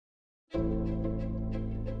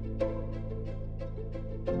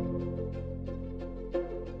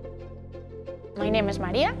name is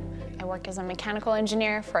María. I work as a mechanical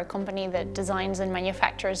engineer for a company that designs and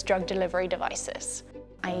manufactures drug delivery devices.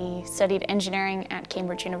 I studied engineering at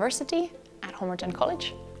Cambridge University at Homerton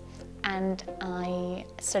College, and I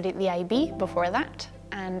studied the IB before that,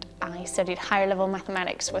 and I studied higher level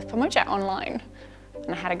mathematics with Pamoja online,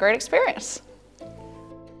 and I had a great experience.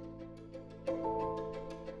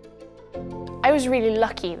 I was really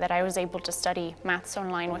lucky that I was able to study maths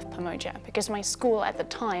online with Pamoja because my school at the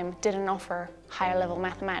time didn't offer higher level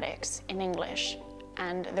mathematics in English.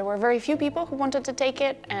 And there were very few people who wanted to take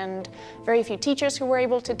it and very few teachers who were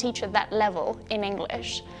able to teach at that level in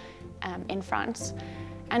English in France.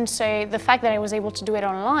 And so the fact that I was able to do it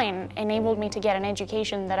online enabled me to get an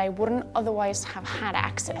education that I wouldn't otherwise have had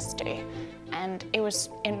access to. And it was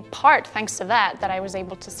in part thanks to that that I was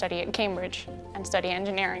able to study at Cambridge and study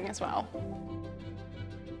engineering as well.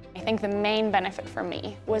 I think the main benefit for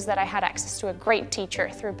me was that I had access to a great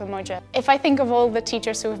teacher through Pamoja. If I think of all the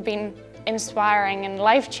teachers who have been inspiring and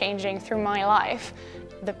life-changing through my life,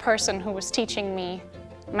 the person who was teaching me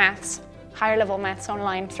maths, higher level maths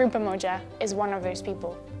online through Pamoja is one of those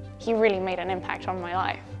people. He really made an impact on my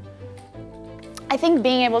life. I think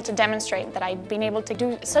being able to demonstrate that I'd been able to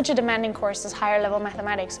do such a demanding course as higher level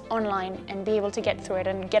mathematics online and be able to get through it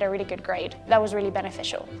and get a really good grade, that was really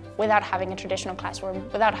beneficial. Without having a traditional classroom,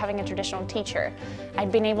 without having a traditional teacher,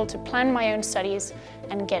 I'd been able to plan my own studies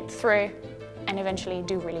and get through and eventually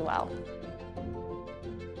do really well.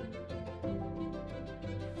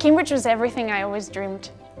 Cambridge was everything I always dreamed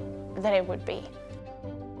that it would be.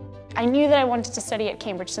 I knew that I wanted to study at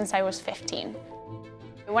Cambridge since I was 15.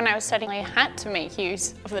 When I was studying, I had to make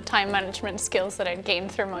use of the time management skills that I'd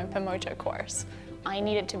gained through my Pamoja course. I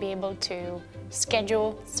needed to be able to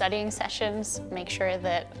schedule studying sessions, make sure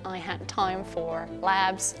that I had time for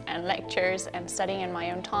labs and lectures and studying in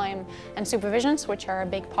my own time, and supervisions, which are a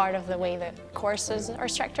big part of the way that courses are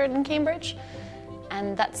structured in Cambridge.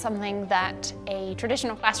 And that's something that a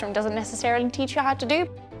traditional classroom doesn't necessarily teach you how to do.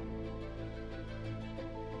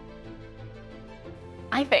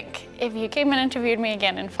 I think if you came and interviewed me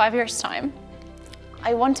again in 5 years' time,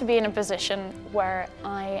 I want to be in a position where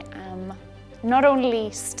I am not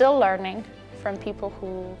only still learning from people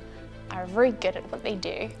who are very good at what they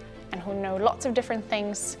do and who know lots of different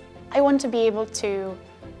things. I want to be able to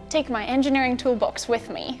take my engineering toolbox with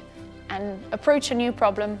me and approach a new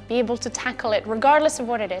problem, be able to tackle it regardless of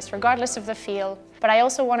what it is, regardless of the field. But I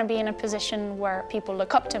also want to be in a position where people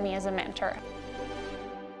look up to me as a mentor.